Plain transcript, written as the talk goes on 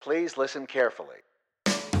Please listen carefully.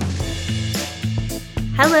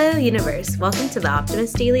 Hello, universe. Welcome to the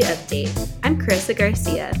Optimist Daily Update. I'm Carissa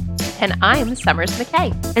Garcia. And I'm Summers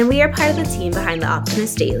McKay. And we are part of the team behind the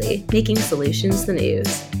Optimist Daily, making solutions the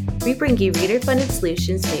news. We bring you reader-funded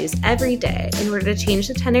solutions news every day in order to change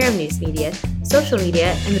the tenor of news media, social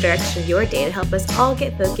media, and the direction of your day to help us all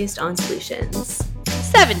get focused on solutions.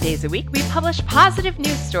 7 days a week, we publish positive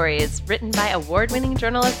news stories written by award-winning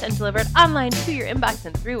journalists and delivered online to your inbox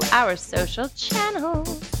and through our social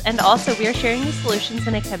channels. And also, we are sharing the solutions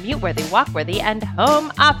in a commute-worthy, walk-worthy, and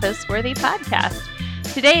home office-worthy podcast.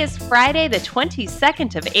 Today is Friday, the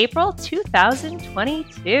 22nd of April,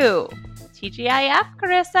 2022. TGIF,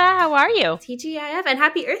 Carissa, how are you? TGIF, and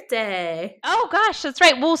happy Earth Day. Oh, gosh, that's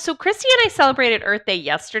right. Well, so Christy and I celebrated Earth Day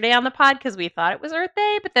yesterday on the pod because we thought it was Earth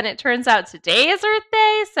Day, but then it turns out today is Earth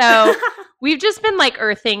Day. So we've just been like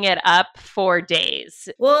earthing it up for days.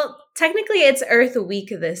 Well, technically it's Earth Week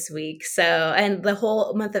this week. So, and the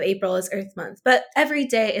whole month of April is Earth Month, but every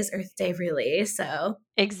day is Earth Day really. So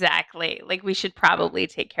exactly. Like we should probably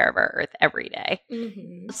take care of our Earth every day.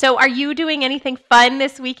 Mm-hmm. So are you doing anything fun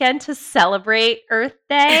this weekend to celebrate Earth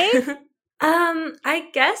Day? I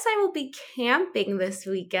guess I will be camping this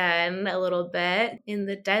weekend a little bit in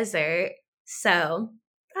the desert. So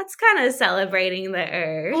that's kind of celebrating the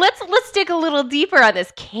Earth. Let's dig a little deeper on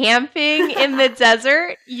this. Camping in the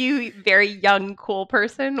desert, you very young, cool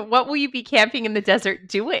person. What will you be camping in the desert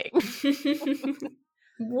doing?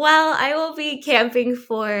 Well, I will be camping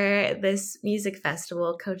for this music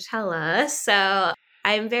festival, Coachella. So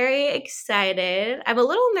I'm very excited. I'm a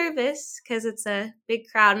little nervous because it's a big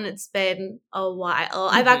crowd and it's been a while.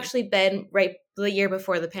 Mm-hmm. I've actually been right the year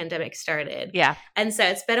before the pandemic started. Yeah. And so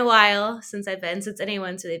it's been a while since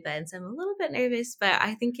anyone's really been. So I'm a little bit nervous, but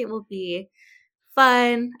I think it will be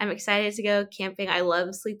fun. I'm excited to go camping. I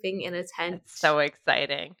love sleeping in a tent. It's so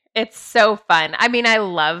exciting. It's so fun. I mean, I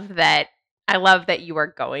love that you are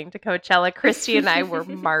going to Coachella. Christy and I were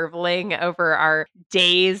marveling over our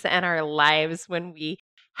days and our lives when we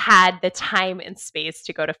had the time and space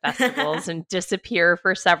to go to festivals and disappear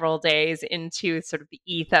for several days into sort of the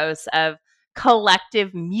ethos of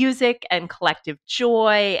collective music and collective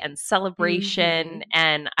joy and celebration. Mm-hmm.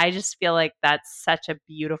 And I just feel like that's such a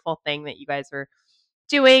beautiful thing that you guys are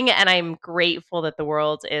doing, and I'm grateful that the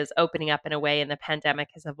world is opening up in a way and the pandemic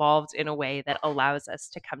has evolved in a way that allows us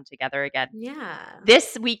to come together again. Yeah.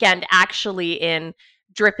 This weekend, actually, in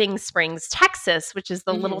Dripping Springs, Texas, which is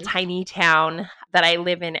the little tiny town that I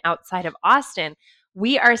live in outside of Austin,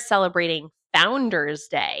 we are celebrating Founders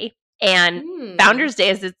Day. And Founders Day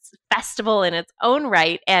is its festival in its own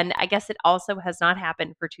right. And I guess it also has not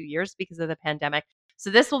happened for 2 years because of the pandemic. So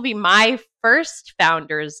this will be my first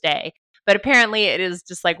Founders Day. But apparently it is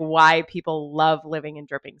just like why people love living in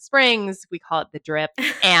Dripping Springs. We call it the Drip.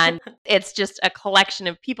 And it's just a collection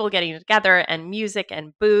of people getting together and music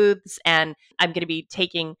and booths. And I'm going to be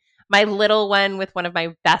taking my little one with one of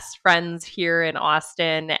my best friends here in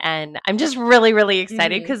Austin. And I'm just really, really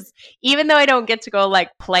excited because even though I don't get to go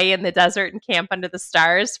like play in the desert and camp under the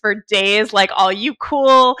stars for days like all you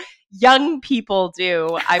cool young people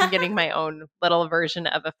do, I'm getting my own little version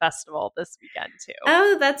of a festival this weekend too.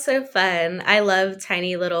 Oh, that's so fun. I love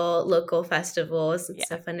tiny little local festivals. It's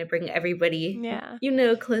so fun to bring everybody,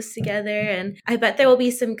 close together. And I bet there will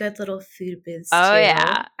be some good little food booths too.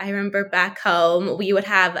 Yeah. I remember back home, we would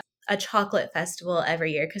have a chocolate festival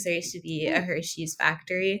every year because there used to be a Hershey's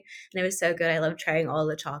factory and it was so good. I loved trying all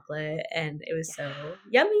the chocolate and it was so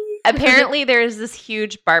yummy. Apparently there's this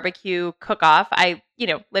huge barbecue cook-off.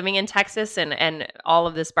 Living in Texas and all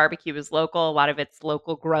of this barbecue is local. A lot of it's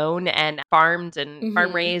local grown and farmed and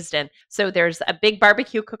farm raised. And so there's a big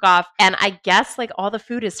barbecue cook-off. And I guess like all the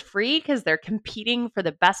food is free because they're competing for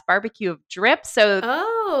the best barbecue of Drip.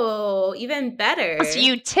 So even better. So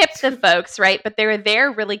you tip the folks, right? But they're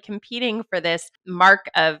there really competing for this mark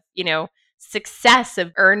of, success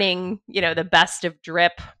of earning, the best of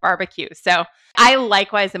Drip barbecue. So I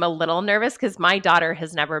likewise am a little nervous because my daughter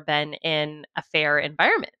has never been in a fair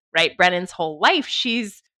environment, right? Brennan's whole life,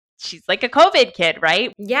 she's like a COVID kid,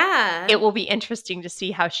 right? Yeah. It will be interesting to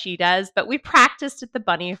see how she does. But we practiced at the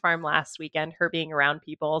bunny farm last weekend, her being around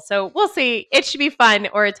people. So we'll see. It should be fun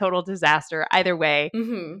or a total disaster. Either way,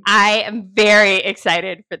 I am very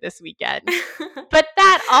excited for this weekend. But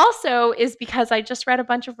that also is because I just read a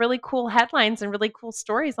bunch of really cool headlines and really cool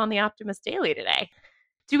stories on the Optimist Daily today.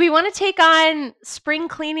 Do we want to take on spring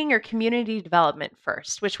cleaning or community development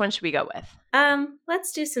first? Which one should we go with?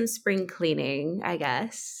 Let's do some spring cleaning, I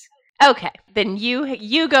guess. Okay, then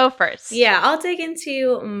you go first. Yeah, I'll dig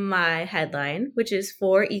into my headline, which is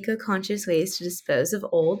 4 eco-conscious ways to dispose of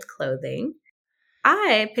old clothing.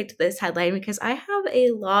 I picked this headline because I have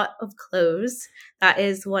a lot of clothes. That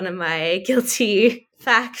is one of my guilty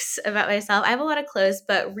facts about myself. I have a lot of clothes,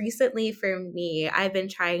 but recently for me, I've been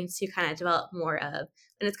trying to kind of develop more of,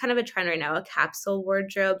 and it's kind of a trend right now, a capsule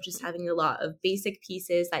wardrobe, just having a lot of basic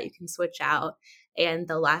pieces that you can switch out and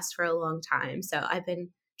they'll last for a long time. So I've been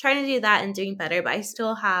trying to do that and doing better, but I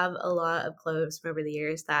still have a lot of clothes from over the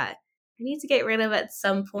years that I need to get rid of at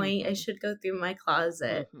some point. I should go through my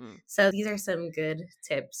closet. So these are some good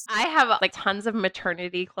tips. I have like tons of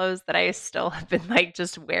maternity clothes that I still have been like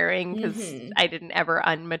just wearing because I didn't ever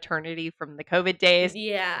unmaternity from the COVID days.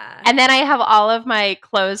 Yeah. And then I have all of my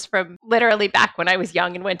clothes from literally back when I was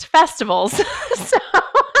young and went to festivals. So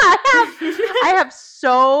I have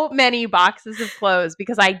so many boxes of clothes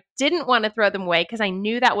because I didn't want to throw them away because I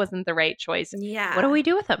knew that wasn't the right choice. Yeah. What do we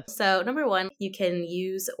do with them? So, number one, you can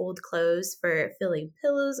use old clothes for filling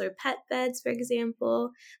pillows or pet beds, for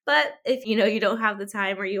example. But if you don't have the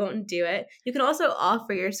time or you won't do it, you can also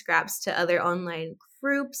offer your scraps to other online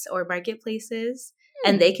groups or marketplaces.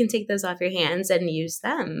 And they can take those off your hands and use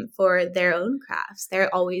them for their own crafts.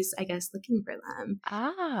 They're always, I guess, looking for them.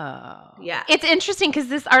 Oh. Yeah. It's interesting because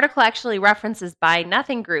this article actually references buy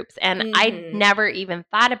nothing groups. And I never even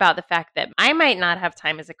thought about the fact that I might not have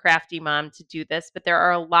time as a crafty mom to do this, but there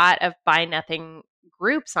are a lot of buy nothing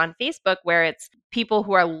groups on Facebook where it's people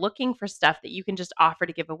who are looking for stuff that you can just offer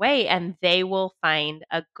to give away and they will find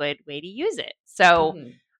a good way to use it. So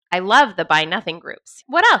I love the buy nothing groups.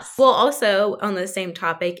 What else? Well, also on the same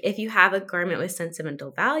topic, if you have a garment with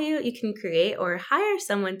sentimental value, you can create or hire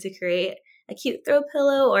someone to create a cute throw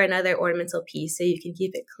pillow or another ornamental piece so you can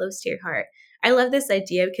keep it close to your heart. I love this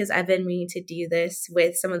idea because I've been meaning to do this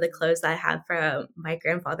with some of the clothes that I have from my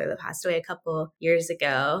grandfather that passed away a couple years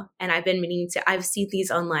ago. And I've seen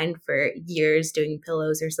these online for years doing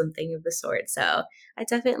pillows or something of the sort. So I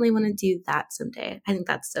definitely want to do that someday. I think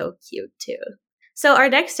that's so cute too. So our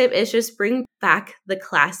next tip is just bring back the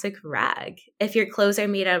classic rag. If your clothes are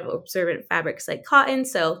made out of absorbent fabrics like cotton,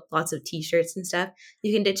 so lots of t-shirts and stuff,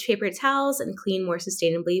 you can ditch paper towels and clean more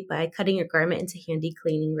sustainably by cutting your garment into handy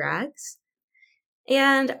cleaning rags.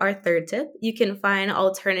 And our third tip, you can find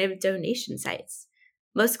alternative donation sites.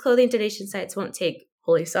 Most clothing donation sites won't take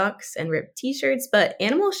holy socks and ripped t-shirts, but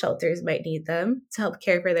animal shelters might need them to help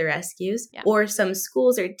care for their rescues. Yeah. Or some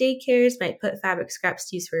schools or daycares might put fabric scraps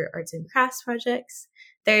to use for arts and crafts projects.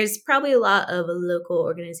 There's probably a lot of local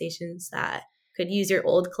organizations that could use your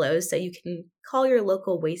old clothes, so you can call your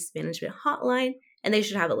local waste management hotline, and they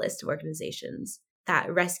should have a list of organizations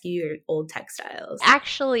that rescue your old textiles.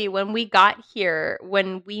 Actually, when we got here,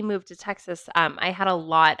 when we moved to Texas, I had a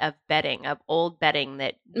lot of bedding, of old bedding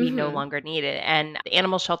that we no longer needed. And the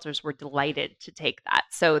animal shelters were delighted to take that.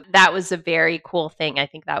 So that was a very cool thing. I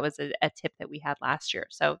think that was a tip that we had last year.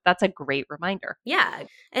 So that's a great reminder. Yeah.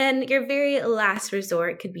 And your very last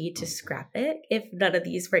resort could be to scrap it. If none of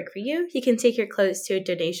these work for you, you can take your clothes to a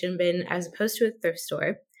donation bin as opposed to a thrift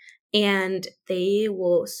store. And they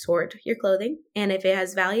will sort your clothing. And if it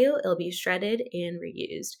has value, it'll be shredded and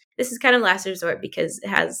reused. This is kind of last resort because it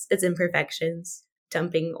has its imperfections.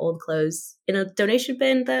 Dumping old clothes in a donation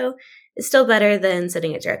bin, though, is still better than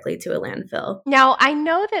sending it directly to a landfill. Now, I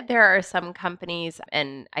know that there are some companies,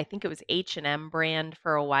 and I think it was H&M brand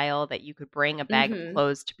for a while, that you could bring a bag of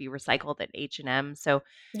clothes to be recycled at H&M. So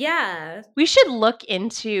yeah, we should look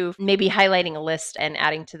into maybe highlighting a list and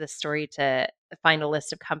adding to the story to find a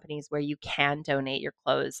list of companies where you can donate your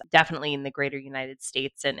clothes, definitely in the greater United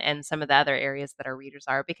States and some of the other areas that our readers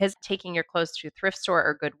are, because taking your clothes to a thrift store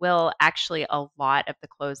or Goodwill, actually a lot of the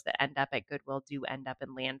clothes that end up at Goodwill do end up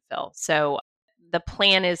in landfill. So the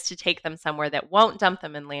plan is to take them somewhere that won't dump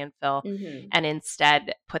them in landfill and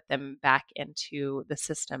instead put them back into the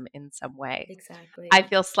system in some way. Exactly. I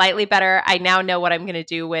feel slightly better. I now know what I'm going to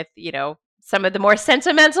do with, some of the more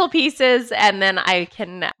sentimental pieces, and then I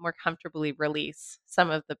can more comfortably release some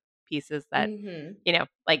of the pieces that,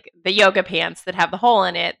 like the yoga pants that have the hole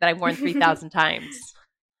in it that I've worn 3,000 times.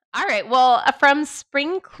 All right. Well, from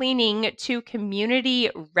spring cleaning to community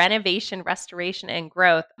renovation, restoration, and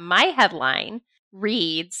growth, my headline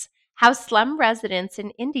reads, How Slum Residents in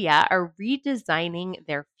India Are Redesigning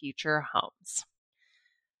Their Future Homes.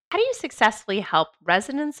 How do you successfully help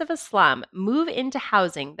residents of a slum move into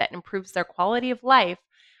housing that improves their quality of life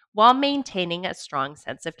while maintaining a strong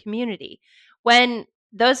sense of community? When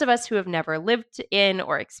those of us who have never lived in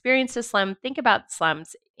or experienced a slum think about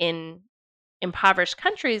slums in impoverished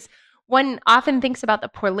countries, one often thinks about the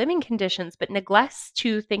poor living conditions, but neglects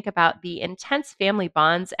to think about the intense family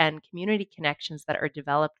bonds and community connections that are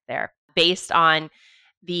developed there based on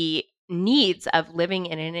the needs of living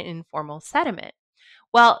in an informal settlement.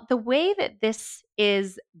 Well, the way that this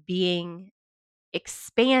is being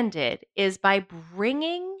expanded is by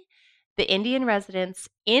bringing the Indian residents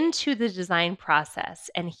into the design process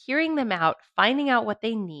and hearing them out, finding out what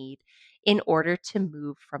they need in order to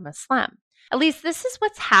move from a slum. At least this is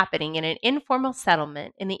what's happening in an informal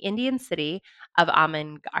settlement in the Indian city of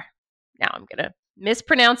Amangarh. Now I'm going to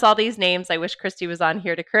mispronounce all these names. I wish Christy was on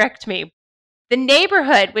here to correct me. The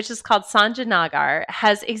neighborhood, which is called Sanjanagar,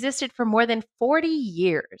 has existed for more than 40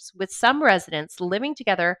 years, with some residents living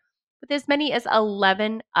together with as many as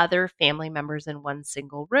 11 other family members in one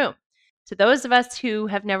single room. To those of us who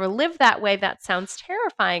have never lived that way, that sounds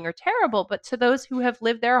terrifying or terrible, but to those who have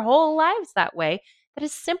lived their whole lives that way, that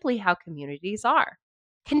is simply how communities are.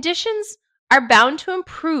 Conditions are bound to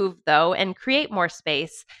improve, though, and create more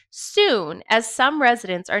space soon, as some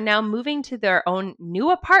residents are now moving to their own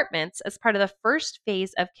new apartments as part of the first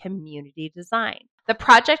phase of community design. The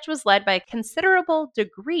project was led by a considerable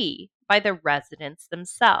degree by the residents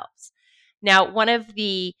themselves. Now, one of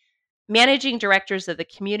the managing directors of the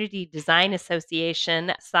Community Design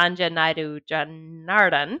Association, Sanjay Naidu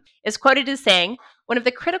Janardan, is quoted as saying, "One of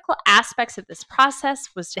the critical aspects of this process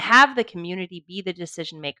was to have the community be the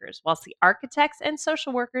decision makers, whilst the architects and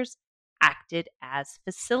social workers acted as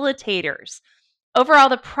facilitators." Overall,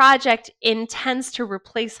 the project intends to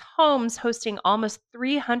replace homes hosting almost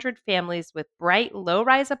 300 families with bright,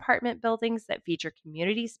 low-rise apartment buildings that feature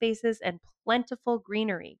community spaces and plentiful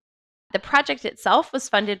greenery. The project itself was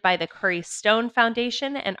funded by the Curry Stone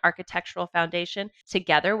Foundation and Architectural Foundation,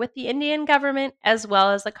 together with the Indian government, as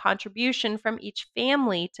well as a contribution from each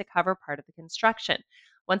family to cover part of the construction.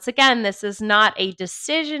 Once again, this is not a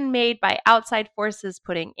decision made by outside forces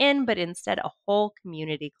putting in, but instead a whole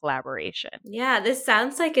community collaboration. Yeah, this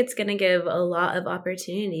sounds like it's going to give a lot of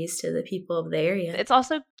opportunities to the people of the area. It's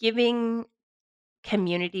also giving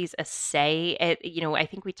communities a say. I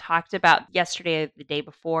think we talked about yesterday, the day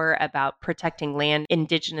before, about protecting land,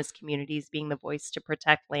 indigenous communities being the voice to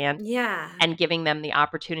protect land Yeah. and giving them the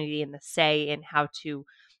opportunity and the say in how to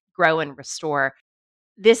grow and restore.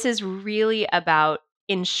 This is really about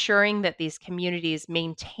ensuring that these communities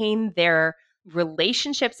maintain their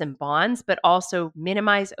relationships and bonds, but also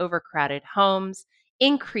minimize overcrowded homes,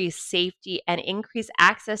 increase safety, and increase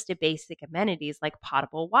access to basic amenities like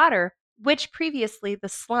potable water, which previously the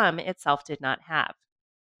slum itself did not have.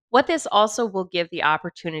 What this also will give the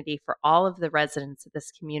opportunity for all of the residents of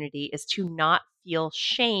this community is to not feel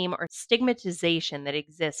shame or stigmatization that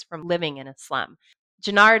exists from living in a slum.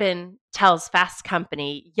 Janardhan tells Fast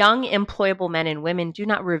Company, young employable men and women do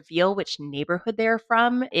not reveal which neighborhood they are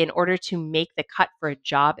from in order to make the cut for a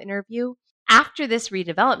job interview. After this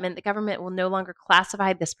redevelopment, the government will no longer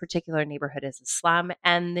classify this particular neighborhood as a slum,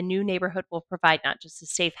 and the new neighborhood will provide not just a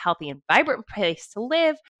safe, healthy, and vibrant place to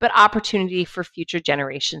live, but opportunity for future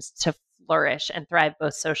generations to flourish and thrive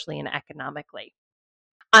both socially and economically.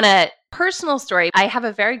 On a personal story, I have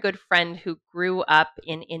a very good friend who grew up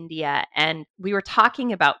in India, and we were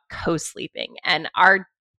talking about co-sleeping. And our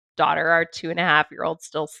daughter, our 2.5-year-old,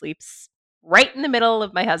 still sleeps right in the middle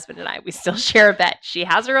of my husband and I. We still share a bed. She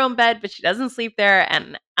has her own bed, but she doesn't sleep there,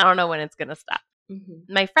 and I don't know when it's going to stop.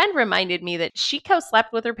 Mm-hmm. My friend reminded me that she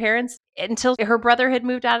co-slept with her parents until her brother had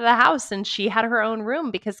moved out of the house and she had her own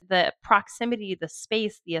room, because the proximity, the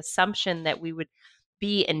space, the assumption that we would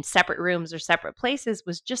be in separate rooms or separate places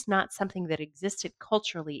was just not something that existed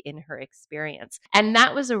culturally in her experience. And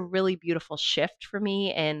that was a really beautiful shift for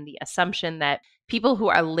me, and the assumption that people who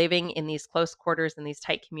are living in these close quarters and these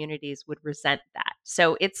tight communities would resent that.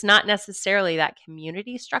 So it's not necessarily that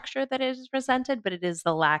community structure that is resented, but it is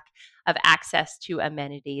the lack of access to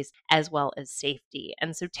amenities as well as safety.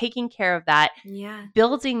 And so taking care of that, Yeah.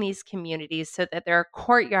 building these communities so that there are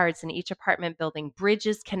courtyards in each apartment building,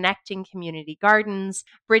 bridges connecting community gardens,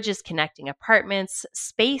 bridges connecting apartments,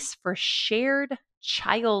 space for shared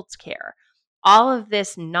childcare. All of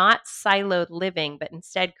this not siloed living, but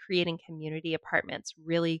instead creating community apartments,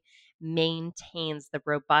 really maintains the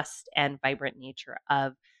robust and vibrant nature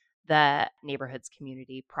of the neighborhood's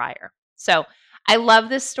community prior. So I love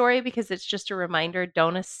this story because it's just a reminder,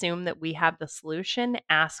 don't assume that we have the solution.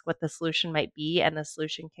 Ask what the solution might be, and the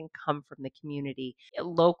solution can come from the community.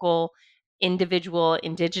 Local, individual,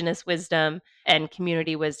 indigenous wisdom and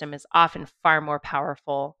community wisdom is often far more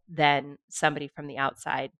powerful than somebody from the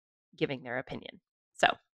outside giving their opinion. So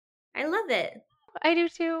I love it. I do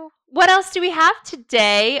too. What else do we have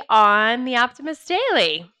today on the Optimist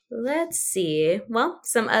Daily? Let's see. Well,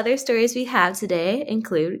 some other stories we have today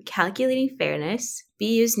include calculating fairness.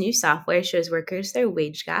 BU's new software shows workers their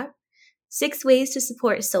wage gap. 6 ways to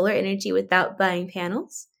support solar energy without buying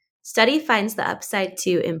panels. Study finds the upside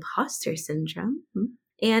to imposter syndrome.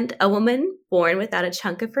 And a woman born without a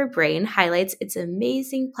chunk of her brain highlights its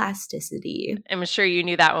amazing plasticity. I'm sure you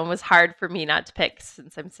knew that one was hard for me not to pick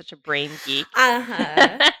since I'm such a brain geek.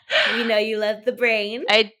 We know you love the brain.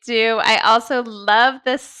 I do. I also love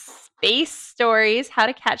the space stories, how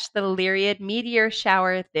to catch the Lyriad meteor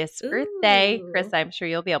shower this Earth Day. Chris, I'm sure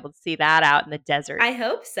you'll be able to see that out in the desert. I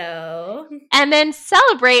hope so. And then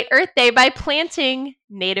celebrate Earth Day by planting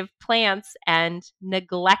native plants and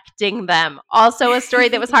neglecting them. Also a story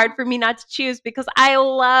that was hard for me not to choose because I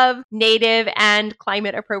love native and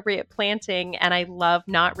climate appropriate planting and I love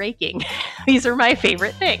not raking. These are my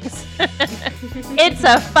favorite things. It's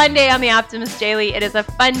a fun day on the Optimist Daily. It is a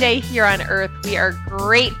fun day here on Earth. We are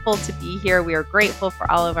grateful to be here. We are grateful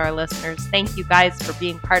for all of our listeners. Thank you guys for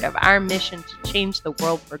being part of our mission to change the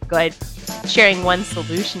world for good, sharing one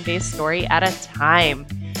solution-based story at a time.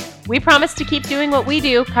 We promise to keep doing what we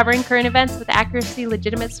do, covering current events with accuracy,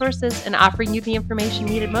 legitimate sources, and offering you the information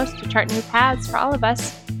needed most to chart new paths for all of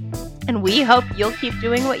us. And we hope you'll keep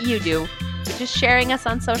doing what you do, which is sharing us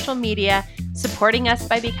on social media, supporting us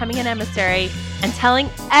by becoming an emissary, and telling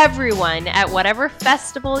everyone at whatever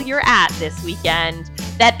festival you're at this weekend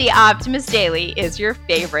that the Optimist Daily is your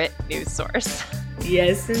favorite news source.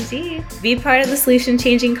 Yes, indeed. Be part of the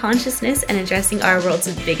solution-changing consciousness and addressing our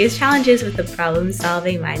world's biggest challenges with a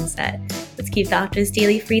problem-solving mindset. Let's keep the Optimist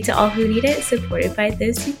Daily free to all who need it, supported by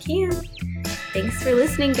those who can. Thanks for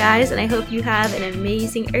listening, guys, and I hope you have an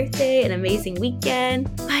amazing Earth Day, an amazing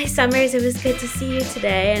weekend. Bye, Summers. It was good to see you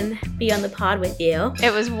today and be on the pod with you.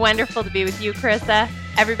 It was wonderful to be with you, Carissa.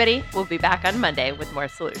 Everybody, we'll be back on Monday with more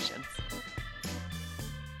solutions.